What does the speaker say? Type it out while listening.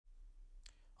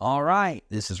All right,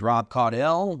 this is Rob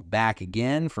Caudell back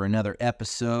again for another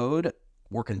episode,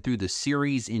 working through the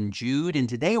series in Jude, and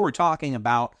today we're talking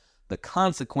about the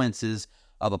consequences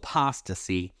of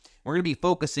apostasy. We're going to be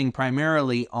focusing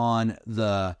primarily on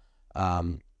the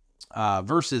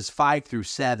verses 5 through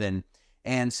 7,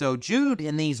 and so Jude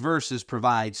in these verses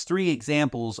provides three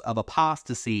examples of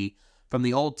apostasy from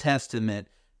the Old Testament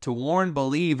to warn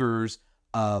believers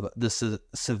of the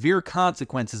severe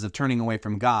consequences of turning away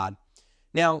from God.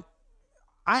 Now,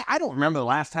 I don't remember the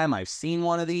last time I've seen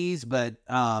one of these, but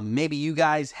maybe you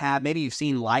guys have. Maybe you've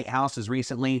seen lighthouses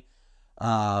recently.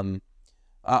 A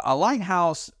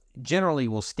lighthouse generally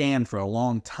will stand for a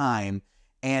long time,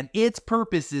 and its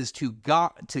purpose is to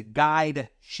guide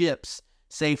ships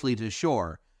safely to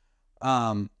shore.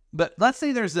 But let's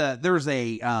say there's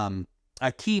a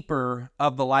keeper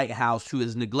of the lighthouse who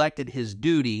has neglected his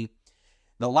duty.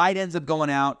 The light ends up going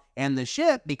out, and the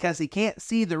ship, because he can't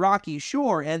see the rocky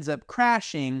shore, ends up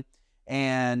crashing,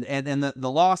 and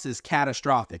the loss is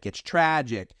catastrophic. It's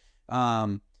tragic.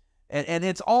 And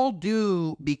it's all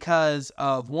due because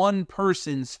of one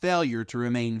person's failure to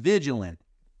remain vigilant.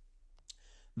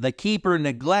 The keeper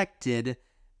neglected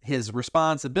his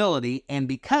responsibility, and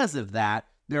because of that,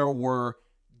 there were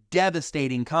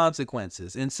devastating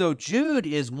consequences. And so Jude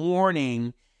is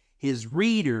warning his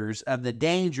readers of the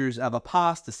dangers of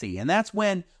apostasy. And that's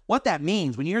what that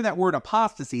means. When you hear that word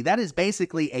apostasy, that is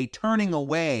basically a turning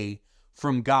away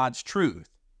from God's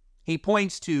truth. He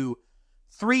points to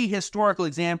three historical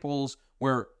examples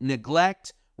where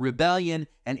neglect, rebellion,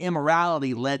 and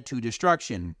immorality led to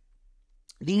destruction.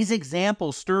 These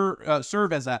examples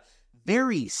serve as a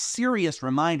very serious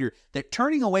reminder that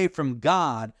turning away from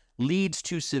God leads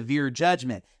to severe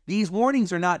judgment. These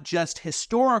warnings are not just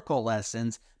historical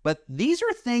lessons, but these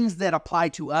are things that apply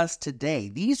to us today.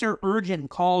 These are urgent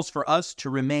calls for us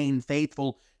to remain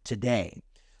faithful today.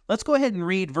 Let's go ahead and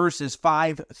read verses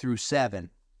 5 through 7.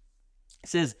 It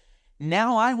says,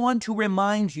 "Now I want to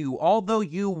remind you, although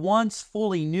you once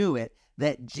fully knew it,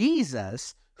 that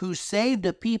Jesus, who saved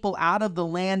a people out of the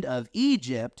land of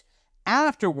Egypt,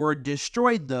 afterward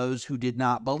destroyed those who did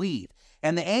not believe.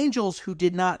 And the angels who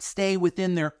did not stay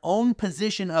within their own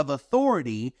position of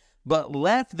authority, but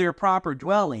left their proper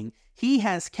dwelling, he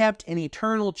has kept in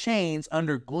eternal chains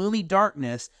under gloomy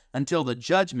darkness until the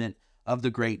judgment of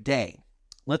the great day."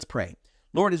 Let's pray.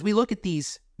 Lord, as we look at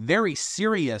these very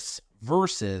serious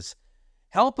verses,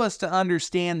 help us to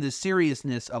understand the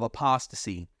seriousness of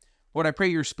apostasy. Lord, I pray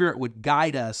your Spirit would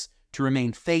guide us to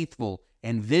remain faithful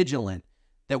and vigilant,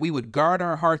 that we would guard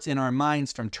our hearts and our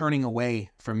minds from turning away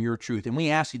from your truth. And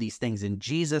we ask you these things in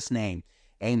Jesus' name.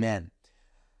 Amen.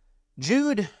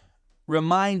 Jude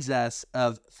reminds us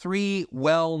of three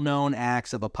well-known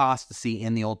acts of apostasy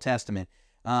in the Old Testament.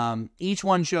 Each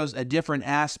one shows a different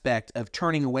aspect of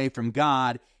turning away from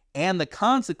God and the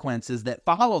consequences that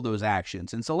follow those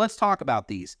actions. And so let's talk about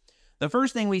these. The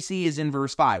first thing we see is in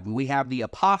verse 5. We have the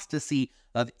apostasy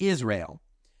of Israel.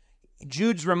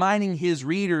 Jude's reminding his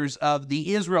readers of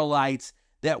the Israelites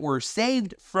that were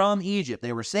saved from Egypt.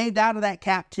 They were saved out of that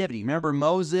captivity. Remember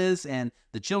Moses and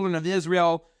the children of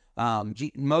Israel?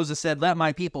 Moses said, "Let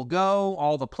my people go."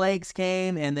 All the plagues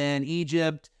came, and then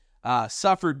Egypt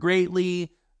suffered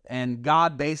greatly, and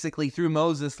God basically, through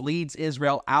Moses, leads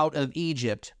Israel out of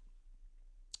Egypt.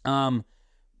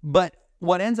 But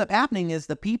what ends up happening is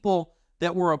the people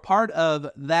that were a part of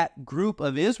that group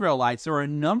of Israelites, there were a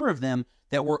number of them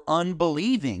that were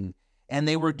unbelieving, and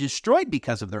they were destroyed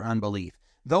because of their unbelief.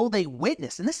 Though they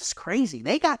witnessed, and this is crazy,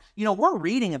 they got, we're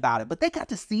reading about it, but they got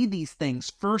to see these things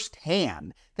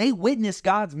firsthand. They witnessed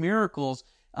God's miracles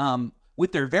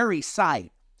with their very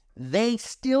sight. They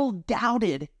still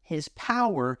doubted his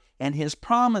power and his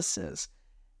promises.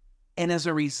 And as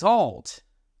a result,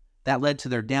 that led to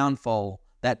their downfall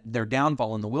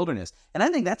in the wilderness. And I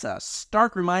think that's a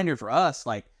stark reminder for us,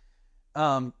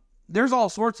 there's all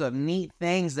sorts of neat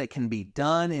things that can be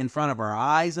done in front of our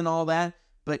eyes and all that.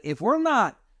 But if we're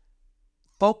not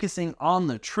focusing on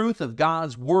the truth of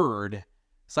God's word,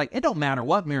 it's like it don't matter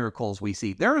what miracles we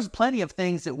see. There's plenty of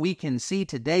things that we can see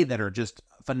today that are just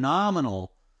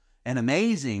phenomenal and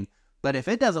amazing. But if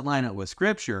it doesn't line up with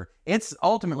Scripture, it's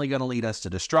ultimately going to lead us to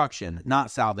destruction, not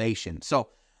salvation. So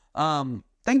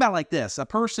think about it like this. A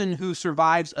person who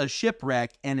survives a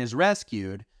shipwreck and is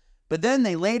rescued, but then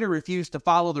they later refuse to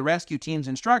follow the rescue team's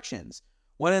instructions.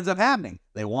 What ends up happening?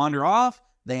 They wander off.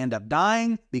 They end up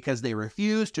dying because they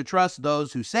refuse to trust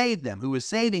those who saved them, who was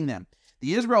saving them.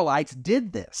 The Israelites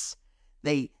did this.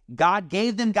 God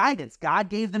gave them guidance. God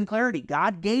gave them clarity.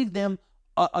 God gave them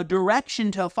a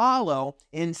direction to follow.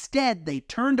 Instead, they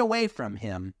turned away from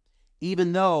him,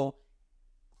 even though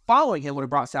following him would have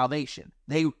brought salvation.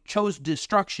 They chose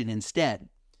destruction instead.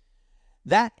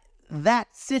 That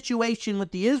situation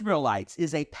with the Israelites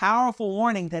is a powerful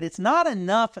warning that it's not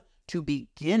enough to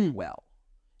begin well.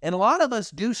 And a lot of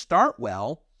us do start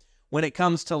well when it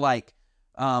comes to like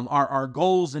our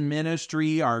goals in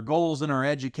ministry, our goals in our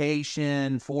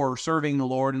education for serving the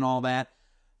Lord and all that.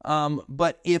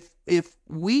 But if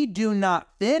we do not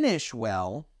finish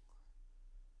well,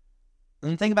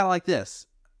 and think about it like this,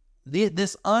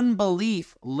 this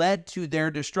unbelief led to their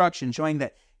destruction, showing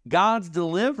that God's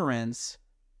deliverance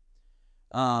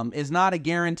is not a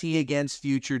guarantee against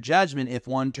future judgment if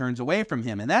one turns away from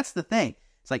him. And that's the thing.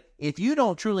 It's like, if you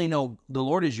don't truly know the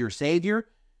Lord as your Savior,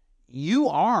 you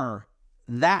are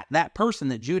that person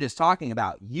that Jude is talking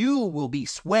about. You will be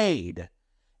swayed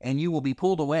and you will be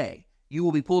pulled away. You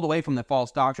will be pulled away from the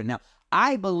false doctrine. Now,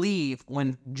 I believe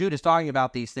when Jude is talking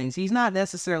about these things, he's not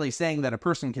necessarily saying that a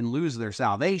person can lose their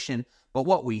salvation, but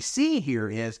what we see here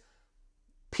is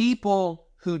people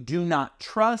who do not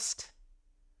trust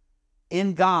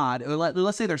in God, or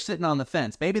let's say they're sitting on the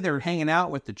fence. Maybe they're hanging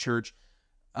out with the church,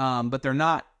 but they're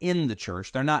not in the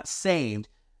church. They're not saved.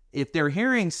 If they're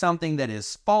hearing something that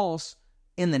is false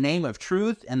in the name of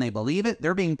truth and they believe it,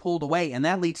 they're being pulled away, and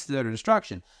that leads to their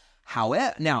destruction.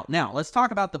 However, now let's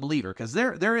talk about the believer, because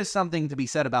there is something to be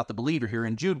said about the believer here,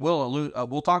 and Jude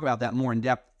we'll talk about that more in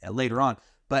depth later on.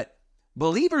 But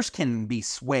believers can be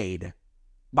swayed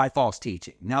by false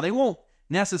teaching. Now, they won't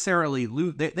necessarily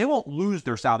lose, they won't lose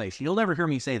their salvation. You'll never hear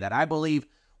me say that. I believe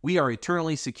we are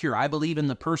eternally secure. I believe in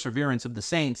the perseverance of the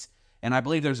saints, and I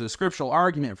believe there's a scriptural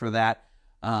argument for that.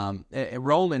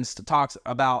 Romans talks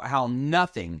about how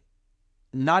nothing,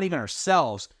 not even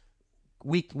ourselves,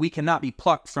 we cannot be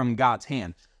plucked from God's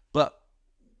hand. But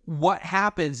what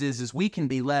happens is we can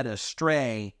be led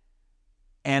astray,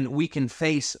 and we can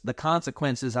face the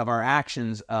consequences of our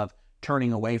actions of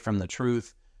turning away from the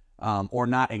truth, or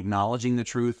not acknowledging the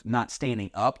truth, not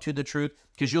standing up to the truth.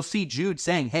 Because you'll see Jude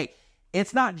saying, hey,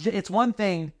 it's one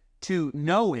thing to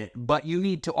know it, but you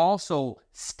need to also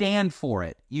stand for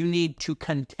it. You need to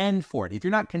contend for it. If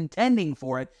you're not contending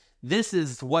for it, this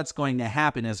is what's going to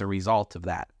happen as a result of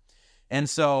that. And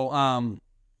so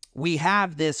we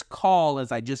have this call,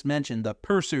 as I just mentioned, the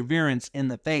perseverance in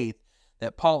the faith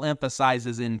that Paul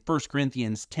emphasizes in 1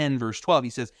 Corinthians 10, verse 12. He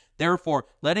says, therefore,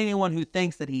 let anyone who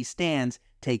thinks that he stands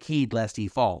take heed lest he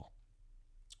fall.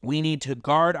 We need to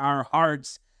guard our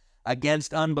hearts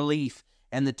against unbelief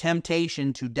and the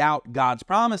temptation to doubt God's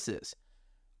promises.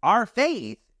 Our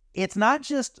faith, it's not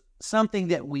just something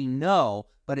that we know,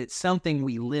 but it's something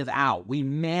we live out. We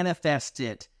manifest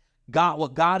it.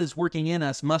 What God is working in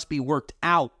us must be worked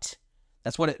out.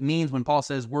 That's what it means when Paul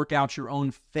says, work out your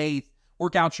own faith,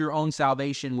 work out your own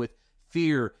salvation with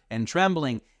fear and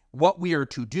trembling. What we are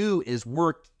to do is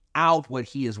work out what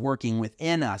he is working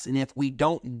within us. And if we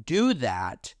don't do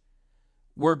that,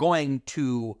 we're going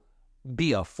to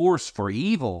be a force for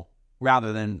evil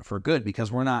rather than for good,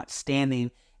 because we're not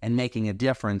standing and making a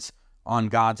difference on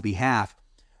God's behalf.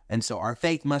 And so our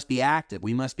faith must be active.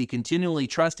 We must be continually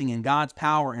trusting in God's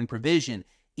power and provision,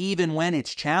 even when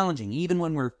it's challenging, even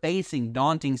when we're facing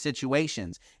daunting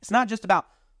situations. It's not just about,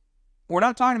 we're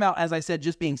not talking about, as I said,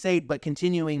 just being saved, but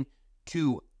continuing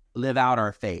to live out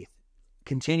our faith,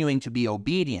 continuing to be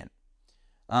obedient.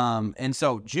 And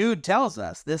so Jude tells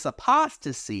us this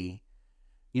apostasy,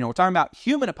 we're talking about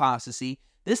human apostasy.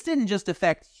 This didn't just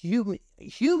affect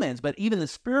humans, but even the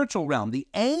spiritual realm. The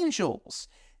angels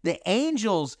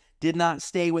did not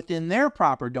stay within their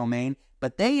proper domain,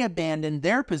 but they abandoned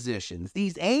their positions.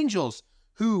 These angels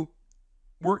who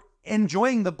were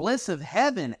enjoying the bliss of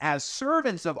heaven as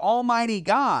servants of Almighty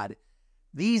God,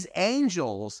 these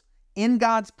angels in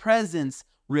God's presence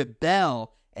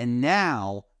rebel, and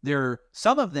now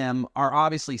some of them are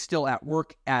obviously still at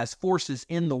work as forces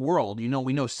in the world.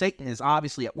 We know Satan is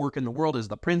obviously at work in the world as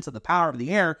the prince of the power of the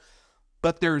air,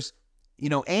 but there's,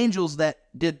 angels that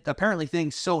did apparently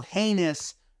things so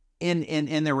heinous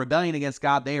in their rebellion against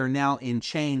God, they are now in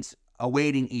chains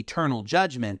awaiting eternal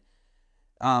judgment.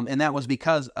 And that was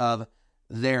because of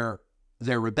their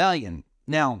rebellion.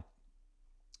 Now,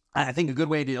 I think a good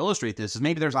way to illustrate this is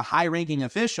maybe there's a high-ranking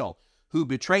official who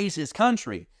betrays his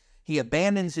country. He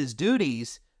abandons his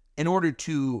duties in order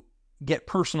to get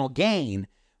personal gain.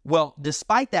 Well,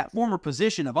 despite that former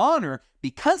position of honor,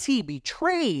 because he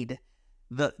betrayed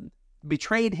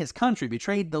his country,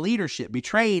 betrayed the leadership,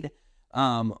 betrayed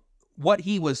what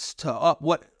he was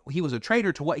a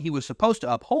traitor to what he was supposed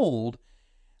to uphold,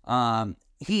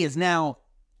 he is now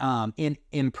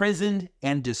imprisoned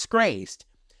and disgraced.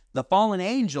 The fallen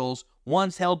angels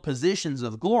once held positions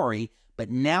of glory, but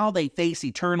now they face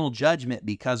eternal judgment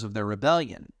because of their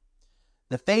rebellion.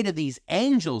 The fate of these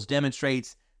angels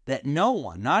demonstrates that no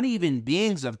one, not even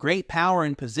beings of great power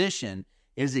and position,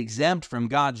 is exempt from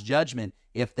God's judgment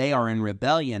if they are in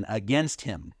rebellion against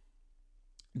him.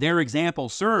 Their example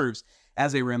serves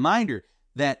as a reminder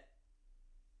that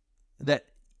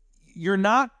you're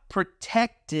not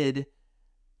protected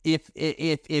if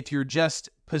you're just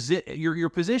your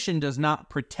position does not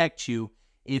protect you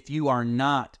if you are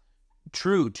not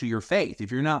true to your faith,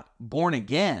 if you're not born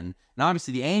again. And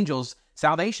obviously the angels,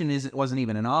 salvation wasn't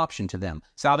even an option to them.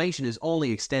 Salvation is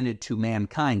only extended to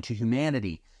mankind, to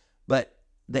humanity. But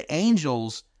the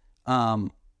angels,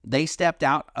 they stepped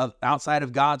outside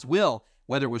of God's will,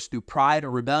 whether it was through pride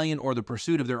or rebellion or the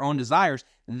pursuit of their own desires.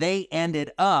 They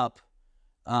ended up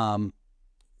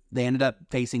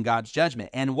facing God's judgment.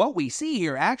 And what we see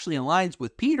here actually aligns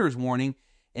with Peter's warning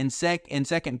in 2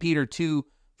 Peter 2,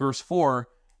 verse 4.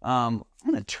 I'm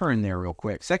going to turn there real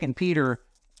quick. 2 Peter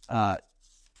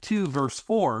 2, verse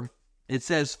 4, it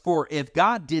says, "For if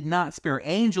God did not spare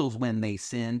angels when they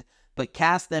sinned, but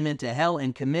cast them into hell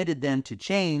and committed them to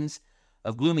chains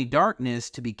of gloomy darkness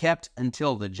to be kept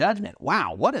until the judgment."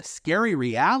 Wow, what a scary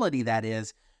reality that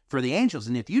is for the angels.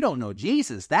 And if you don't know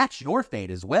Jesus, that's your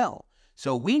fate as well.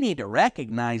 So we need to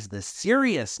recognize the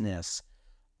seriousness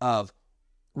of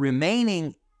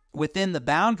remaining within the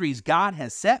boundaries God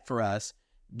has set for us,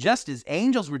 just as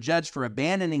angels were judged for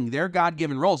abandoning their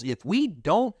God-given roles. If we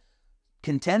don't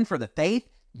contend for the faith,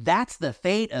 that's the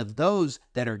fate of those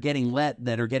that are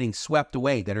getting swept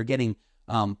away, that are getting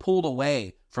pulled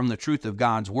away from the truth of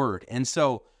God's word. And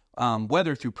so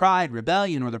whether through pride,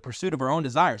 rebellion, or the pursuit of our own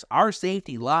desires, our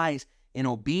safety lies in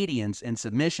obedience and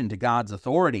submission to God's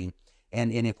authority.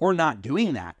 And if we're not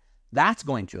doing that, that's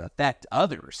going to affect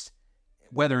others,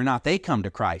 whether or not they come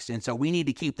to Christ. And so we need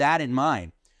to keep that in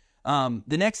mind.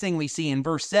 The next thing we see in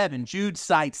verse 7, Jude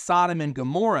cites Sodom and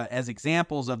Gomorrah as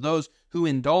examples of those who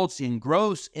indulged in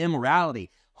gross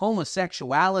immorality,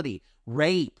 homosexuality,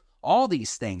 rape, all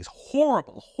these things,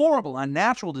 horrible, horrible,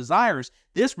 unnatural desires.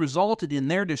 This resulted in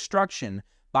their destruction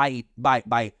by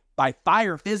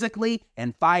fire physically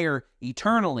and fire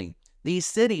eternally. These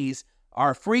cities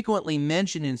are frequently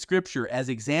mentioned in Scripture as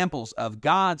examples of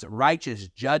God's righteous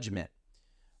judgment.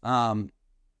 And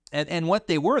what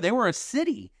they were a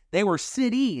city. They were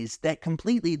cities that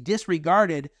completely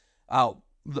disregarded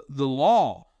the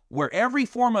law, where every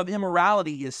form of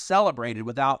immorality is celebrated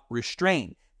without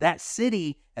restraint. That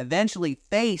city eventually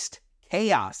faced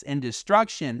chaos and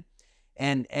destruction,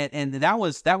 and that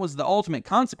was the ultimate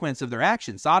consequence of their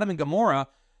actions. Sodom and Gomorrah,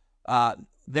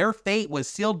 their fate was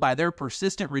sealed by their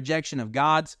persistent rejection of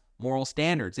God's moral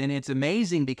standards. And it's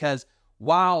amazing because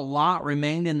while Lot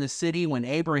remained in the city, when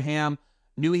Abraham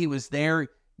knew he was there,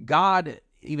 God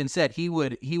even said he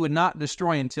would not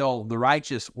destroy until the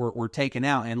righteous were taken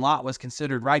out. And Lot was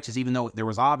considered righteous, even though there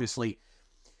was obviously,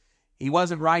 he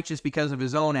wasn't righteous because of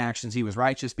his own actions. He was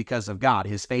righteous because of God,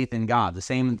 his faith in God, the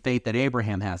same faith that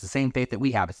Abraham has, the same faith that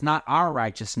we have. It's not our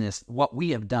righteousness, what we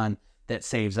have done, that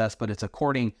saves us, but it's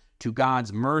according to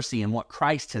God's mercy and what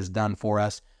Christ has done for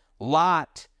us.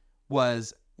 Lot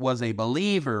was a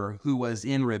believer who was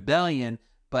in rebellion,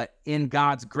 but in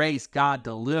God's grace, God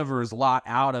delivers Lot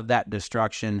out of that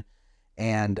destruction,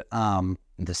 and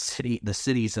the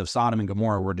cities of Sodom and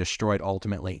Gomorrah were destroyed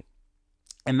ultimately.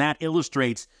 And that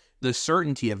illustrates the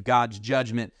certainty of God's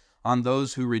judgment on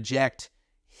those who reject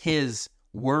his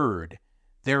word.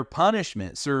 Their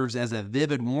punishment serves as a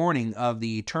vivid warning of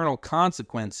the eternal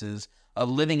consequences of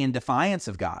living in defiance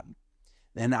of God.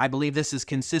 And I believe this is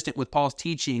consistent with Paul's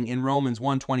teaching in Romans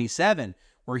 1:27,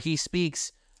 where he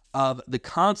speaks of the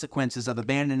consequences of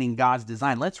abandoning God's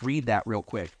design. Let's read that real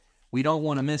quick. We don't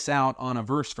want to miss out on a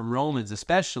verse from Romans,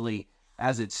 especially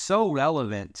as it's so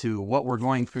relevant to what we're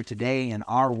going through today in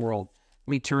our world.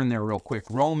 Let me turn there real quick.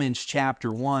 Romans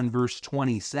chapter 1, verse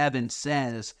 27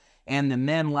 says, "And the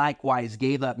men likewise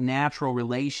gave up natural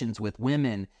relations with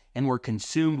women and were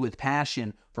consumed with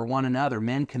passion for one another,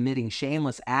 men committing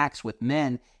shameless acts with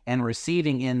men and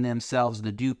receiving in themselves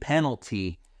the due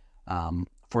penalty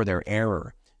for their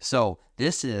error." So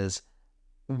this is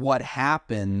what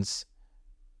happens.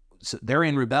 So they're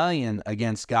in rebellion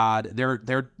against God.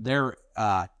 They're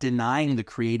denying the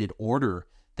created order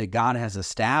that God has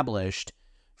established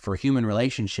for human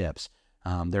relationships.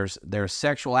 There's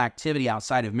sexual activity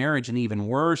outside of marriage, and even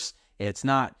worse, it's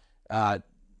not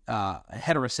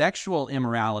heterosexual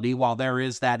immorality. While there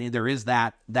is that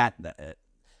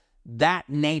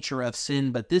nature of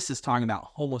sin, but this is talking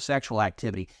about homosexual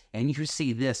activity, and you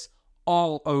see this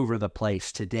all over the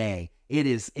place today. It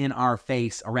is in our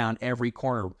face around every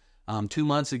corner. 2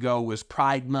 months ago was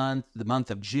Pride Month, the month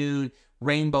of June,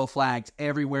 rainbow flags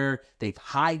everywhere. They've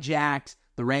hijacked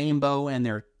the rainbow, and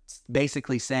they're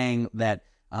basically saying that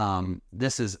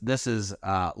this is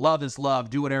love is love,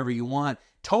 do whatever you want,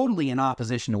 totally in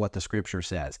opposition to what the scripture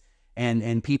says.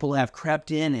 And people have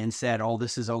crept in and said, oh,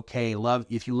 this is okay. Love,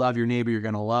 if you love your neighbor, you're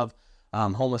going to love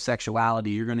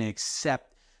homosexuality. You're going to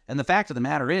accept. And the fact of the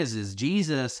matter is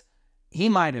Jesus, he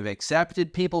might have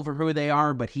accepted people for who they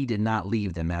are, but he did not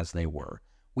leave them as they were.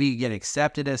 We get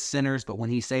accepted as sinners, but when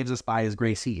he saves us by his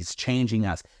grace, he's changing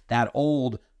us. That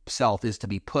old self is to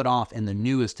be put off and the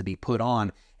new is to be put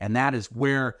on. And that is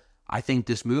where I think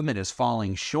this movement is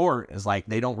falling short, is like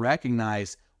they don't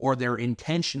recognize, or they're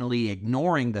intentionally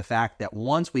ignoring the fact that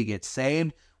once we get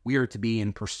saved, we are to be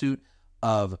in pursuit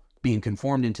of being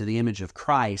conformed into the image of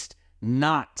Christ,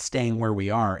 not staying where we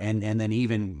are, and then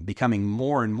even becoming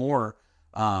more and more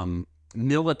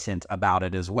militant about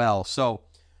it as well. So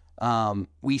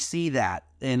we see that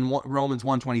in Romans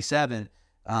 1:27,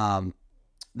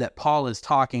 that Paul is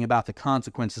talking about the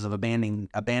consequences of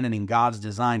abandoning God's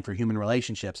design for human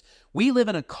relationships. We live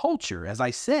in a culture, as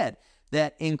I said,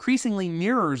 that increasingly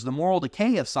mirrors the moral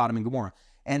decay of Sodom and Gomorrah.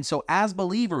 And so as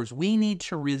believers, we need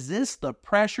to resist the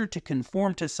pressure to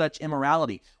conform to such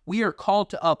immorality. We are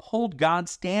called to uphold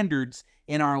God's standards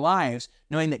in our lives,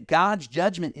 knowing that God's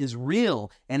judgment is real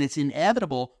and it's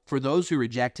inevitable for those who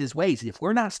reject his ways. If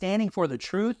we're not standing for the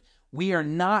truth, we are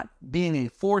not being a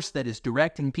force that is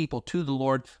directing people to the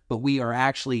Lord, but we are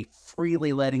actually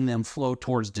freely letting them flow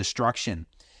towards destruction.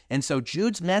 And so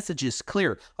Jude's message is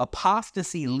clear.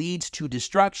 Apostasy leads to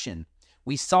destruction.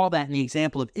 We saw that in the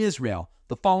example of Israel,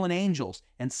 the fallen angels,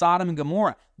 and Sodom and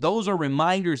Gomorrah. Those are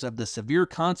reminders of the severe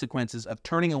consequences of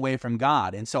turning away from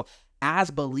God. And so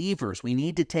as believers, we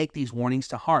need to take these warnings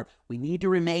to heart. We need to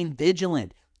remain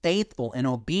vigilant, faithful, and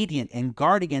obedient, and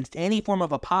guard against any form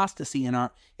of apostasy in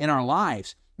our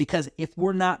lives. Because if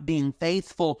we're not being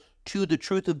faithful to the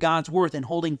truth of God's word and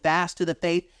holding fast to the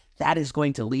faith, that is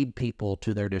going to lead people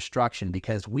to their destruction,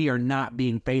 because we are not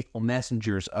being faithful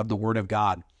messengers of the word of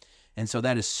God. And so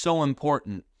that is so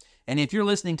important. And if you're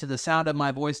listening to the sound of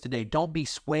my voice today, don't be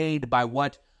swayed by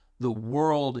what the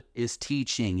world is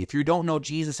teaching. If you don't know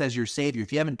Jesus as your Savior,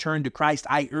 if you haven't turned to Christ,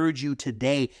 I urge you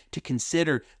today to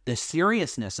consider the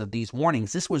seriousness of these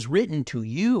warnings. This was written to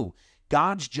you.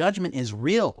 God's judgment is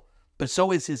real, but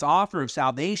so is his offer of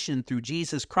salvation through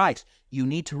Jesus Christ. You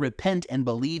need to repent and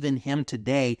believe in him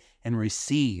today and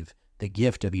receive the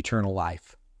gift of eternal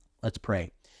life. Let's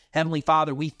pray. Heavenly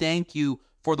Father, we thank you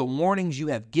for the warnings you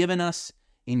have given us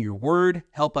in your word.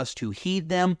 Help us to heed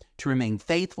them, to remain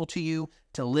faithful to you,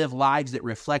 to live lives that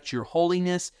reflect your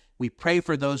holiness. We pray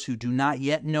for those who do not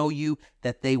yet know you,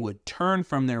 that they would turn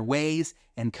from their ways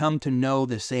and come to know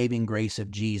the saving grace of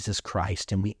Jesus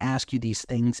Christ. And we ask you these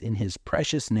things in his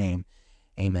precious name.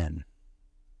 Amen.